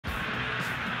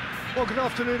Well, good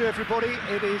afternoon, everybody.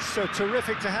 It is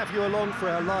terrific to have you along for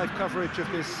our live coverage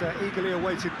of this eagerly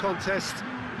awaited contest.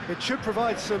 It should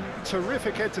provide some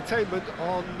terrific entertainment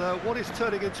on what is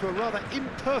turning into a rather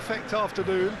imperfect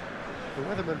afternoon. The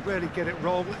weathermen rarely get it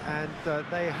wrong, and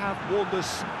they have warned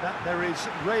us that there is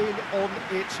rain on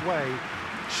its way.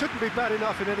 Shouldn't be bad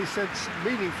enough in any sense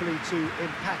meaningfully to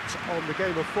impact on the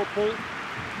game of football,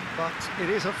 but it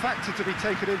is a factor to be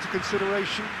taken into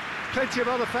consideration. Plenty of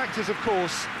other factors, of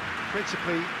course,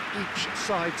 principally each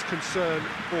side's concern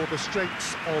for the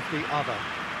strengths of the other.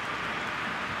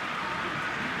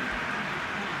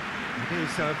 It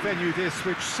is a venue this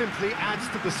which simply adds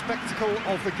to the spectacle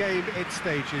of the game it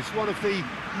stages, one of the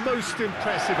most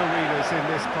impressive arenas in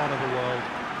this part of the world.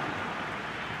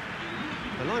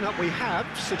 The lineup we have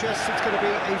suggests it's going to be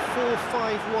a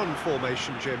 4-5-1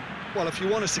 formation, Jim. Well, if you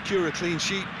want to secure a clean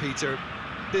sheet, Peter,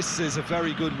 this is a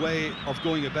very good way of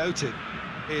going about it.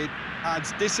 It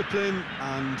adds discipline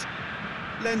and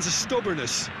lends a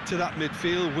stubbornness to that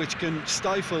midfield, which can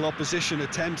stifle opposition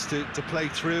attempts to play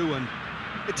through, and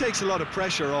it takes a lot of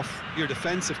pressure off your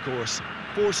defence, of course,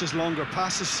 forces longer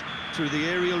passes through the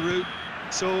aerial route.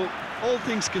 So, all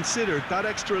things considered, that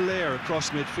extra layer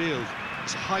across midfield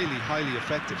is highly, highly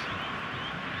effective.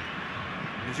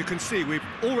 As you can see, we've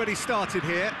already started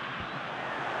here.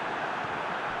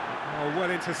 Oh,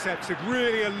 well intercepted,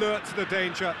 really alert to the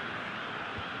danger.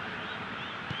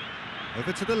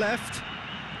 Over to the left.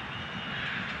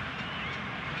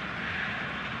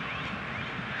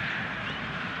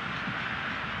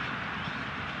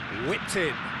 Whipped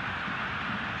in.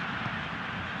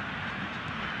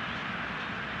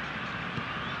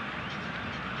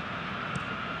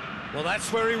 Well,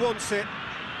 that's where he wants it.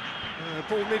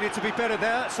 Ball needed to be better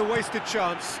there. It's a wasted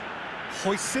chance.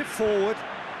 Hoists it forward.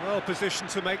 Well positioned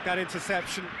to make that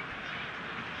interception.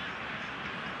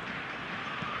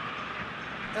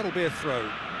 That'll be a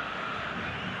throw.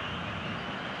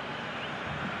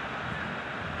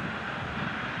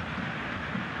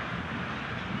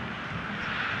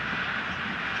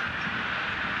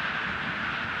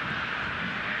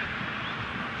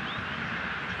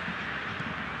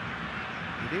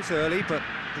 It is early, but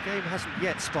the game hasn't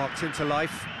yet sparked into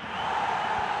life.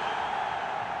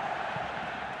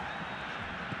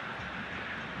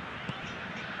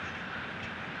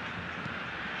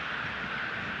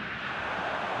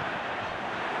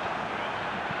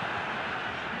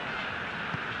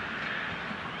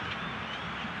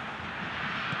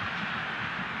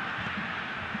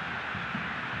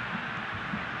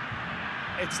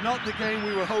 It's not the game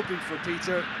we were hoping for,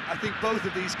 Peter. I think both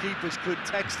of these keepers could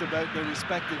text about their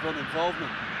respective uninvolvement.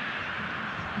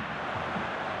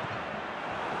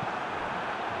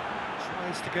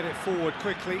 Tries to get it forward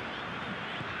quickly.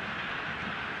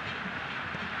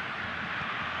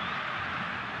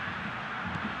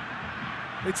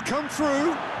 It's come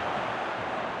through.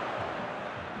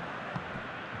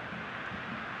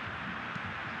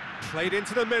 Played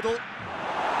into the middle.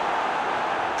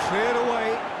 Cleared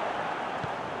away.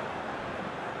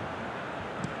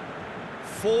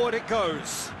 Forward it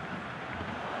goes.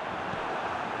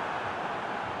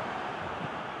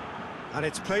 And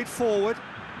it's played forward.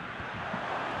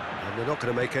 And they're not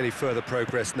going to make any further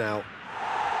progress now.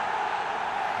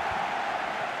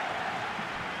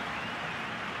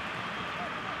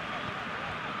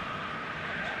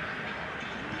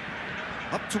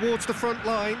 Up towards the front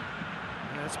line.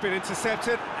 It's been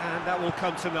intercepted, and that will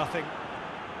come to nothing.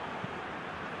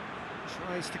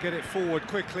 Tries to get it forward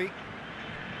quickly.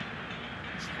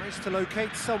 Tries to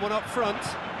locate someone up front.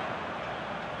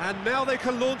 And now they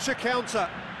can launch a counter.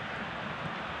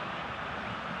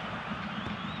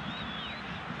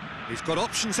 He's got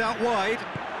options out wide.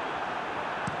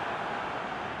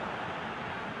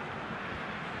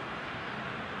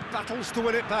 Battles to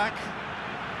win it back.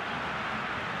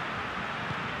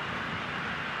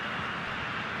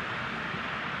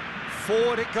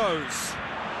 Forward it goes.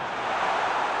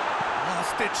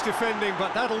 Last-ditch defending,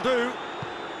 but that'll do.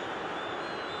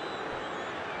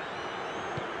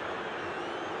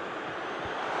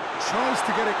 Tries to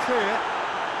get it clear.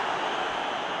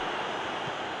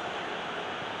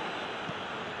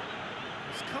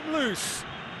 It's come loose.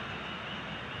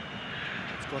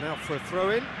 It's gone out for a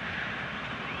throw-in.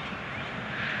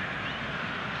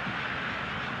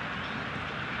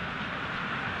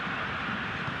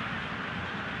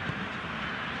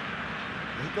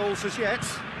 No goals as yet.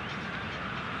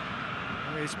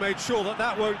 He's made sure that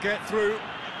that won't get through.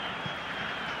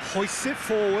 Hoists it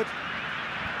forward.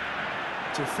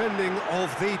 Defending of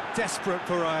the desperate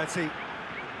variety.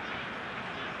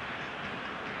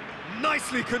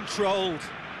 Nicely controlled.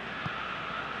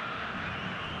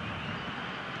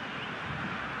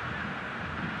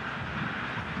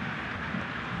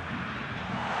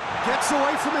 Gets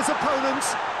away from his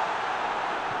opponents.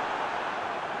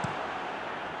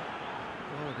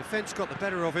 Well, the defence got the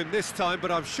better of him this time, but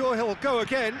I'm sure he'll go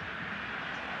again.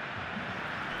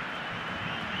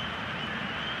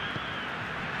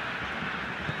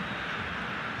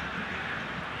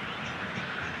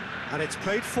 And it's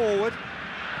played forward.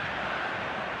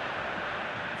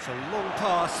 It's a long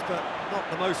pass, but not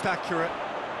the most accurate.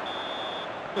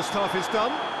 First half is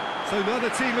done, so neither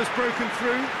team has broken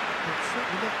through, but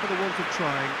certainly not for the want of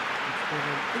trying. It's been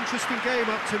an interesting game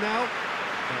up to now,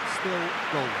 but still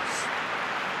goalless.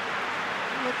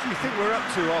 What do you think we're up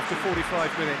to after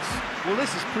 45 minutes? Well, this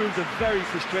has proved a very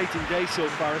frustrating day so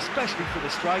far, especially for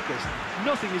the strikers.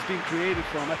 Nothing has been created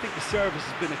for them. I think the service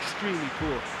has been extremely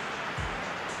poor.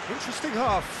 Interesting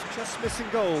half, just missing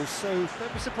goals, so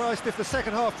don't be surprised if the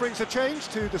second half brings a change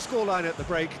to the scoreline at the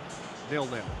break,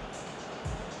 0-0.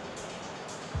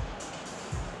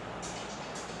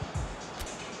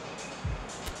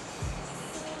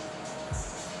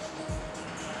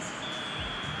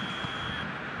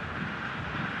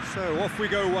 So off we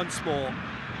go once more.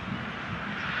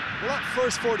 Well, that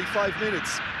first 45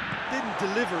 minutes didn't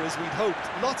deliver as we'd hoped.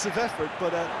 Lots of effort,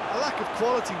 but a lack of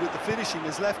quality with the finishing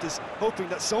has left us hoping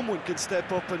that someone can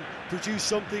step up and produce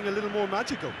something a little more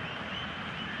magical.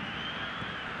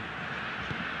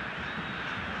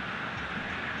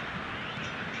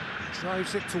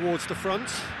 Drives it towards the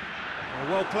front.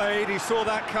 Well played, he saw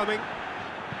that coming.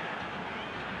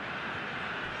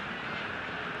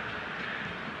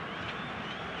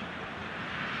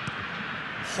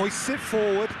 Hoists it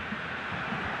forward.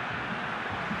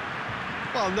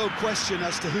 Well, no question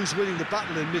as to who's winning the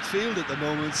battle in midfield at the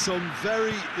moment. Some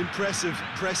very impressive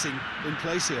pressing in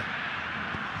place here.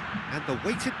 And the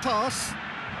weighted pass.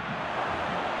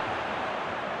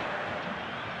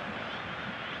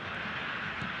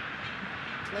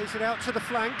 Plays it out to the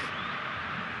flank.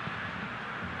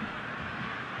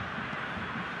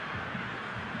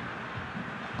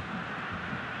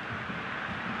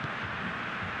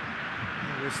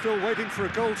 And we're still waiting for a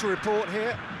goal to report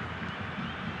here.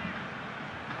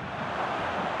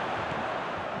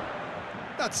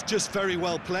 That's just very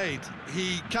well played.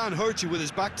 He can hurt you with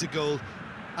his back to goal,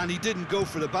 and he didn't go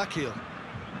for the back heel.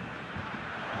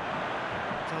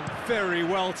 Done very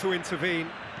well to intervene.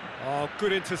 Oh,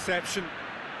 good interception.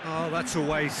 Oh, that's a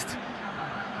waste.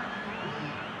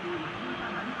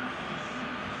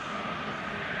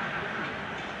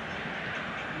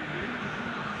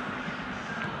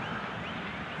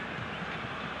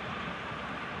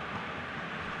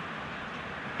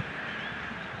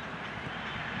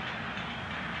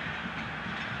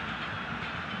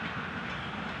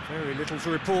 Very little to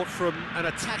report from an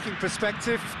attacking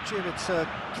perspective. Jim, it's a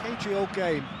cagey old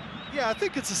game. Yeah, I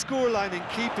think it's a scoreline in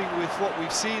keeping with what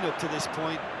we've seen up to this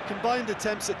point. Combined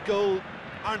attempts at goal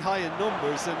aren't high in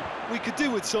numbers, and we could do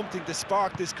with something to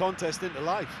spark this contest into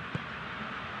life.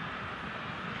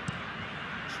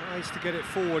 Tries to get it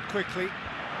forward quickly.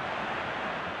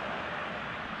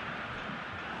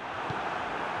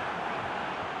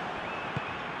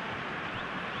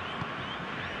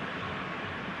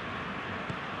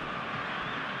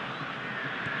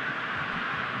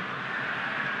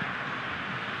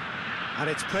 And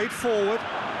it's played forward.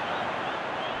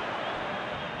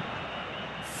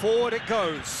 Forward it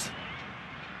goes.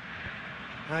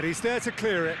 And he's there to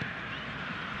clear it.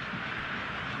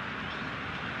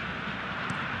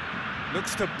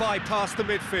 Looks to bypass the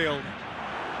midfield.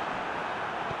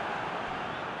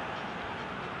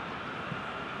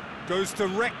 Goes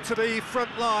direct to the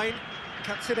front line.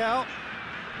 Cuts it out.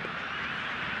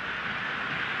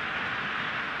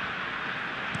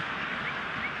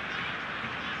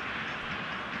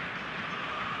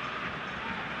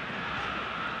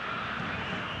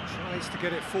 To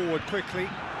get it forward quickly.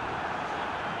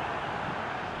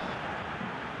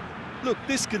 Look,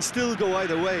 this can still go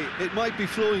either way. It might be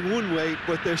flowing one way,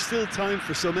 but there's still time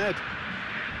for some ebb.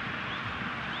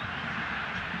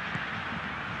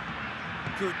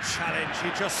 Good challenge, he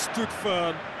just stood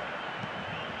firm.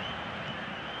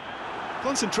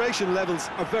 Concentration levels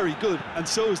are very good, and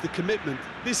so is the commitment.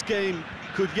 This game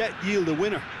could yet yield a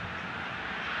winner.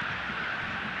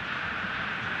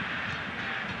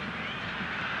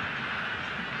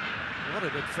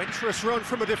 What an adventurous run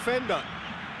from a defender.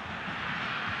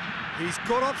 He's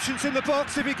got options in the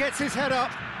box if he gets his head up.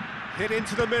 Hit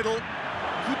into the middle.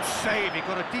 Good save, he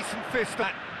got a decent fist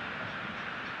at.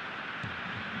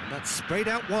 And that's sprayed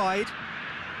out wide.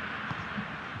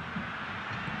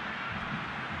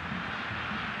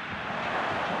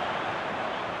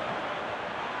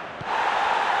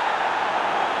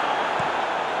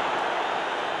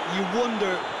 you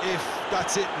wonder if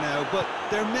that's it now, but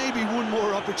there may be one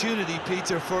more opportunity,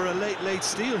 Peter, for a late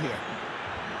steal here.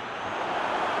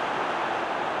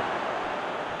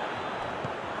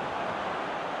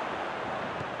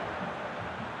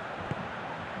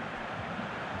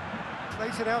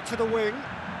 Plays it out to the wing.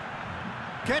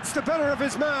 Gets the better of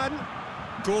his man.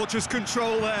 Gorgeous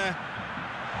control there.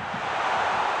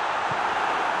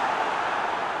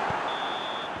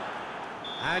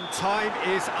 And time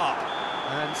is up.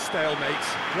 And stalemate.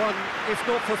 One, if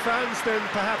not for fans, then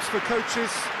perhaps for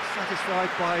coaches, satisfied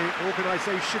by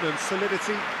organisation and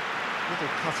solidity.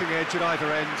 Little cutting edge at either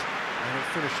end, and it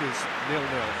finishes 0-0.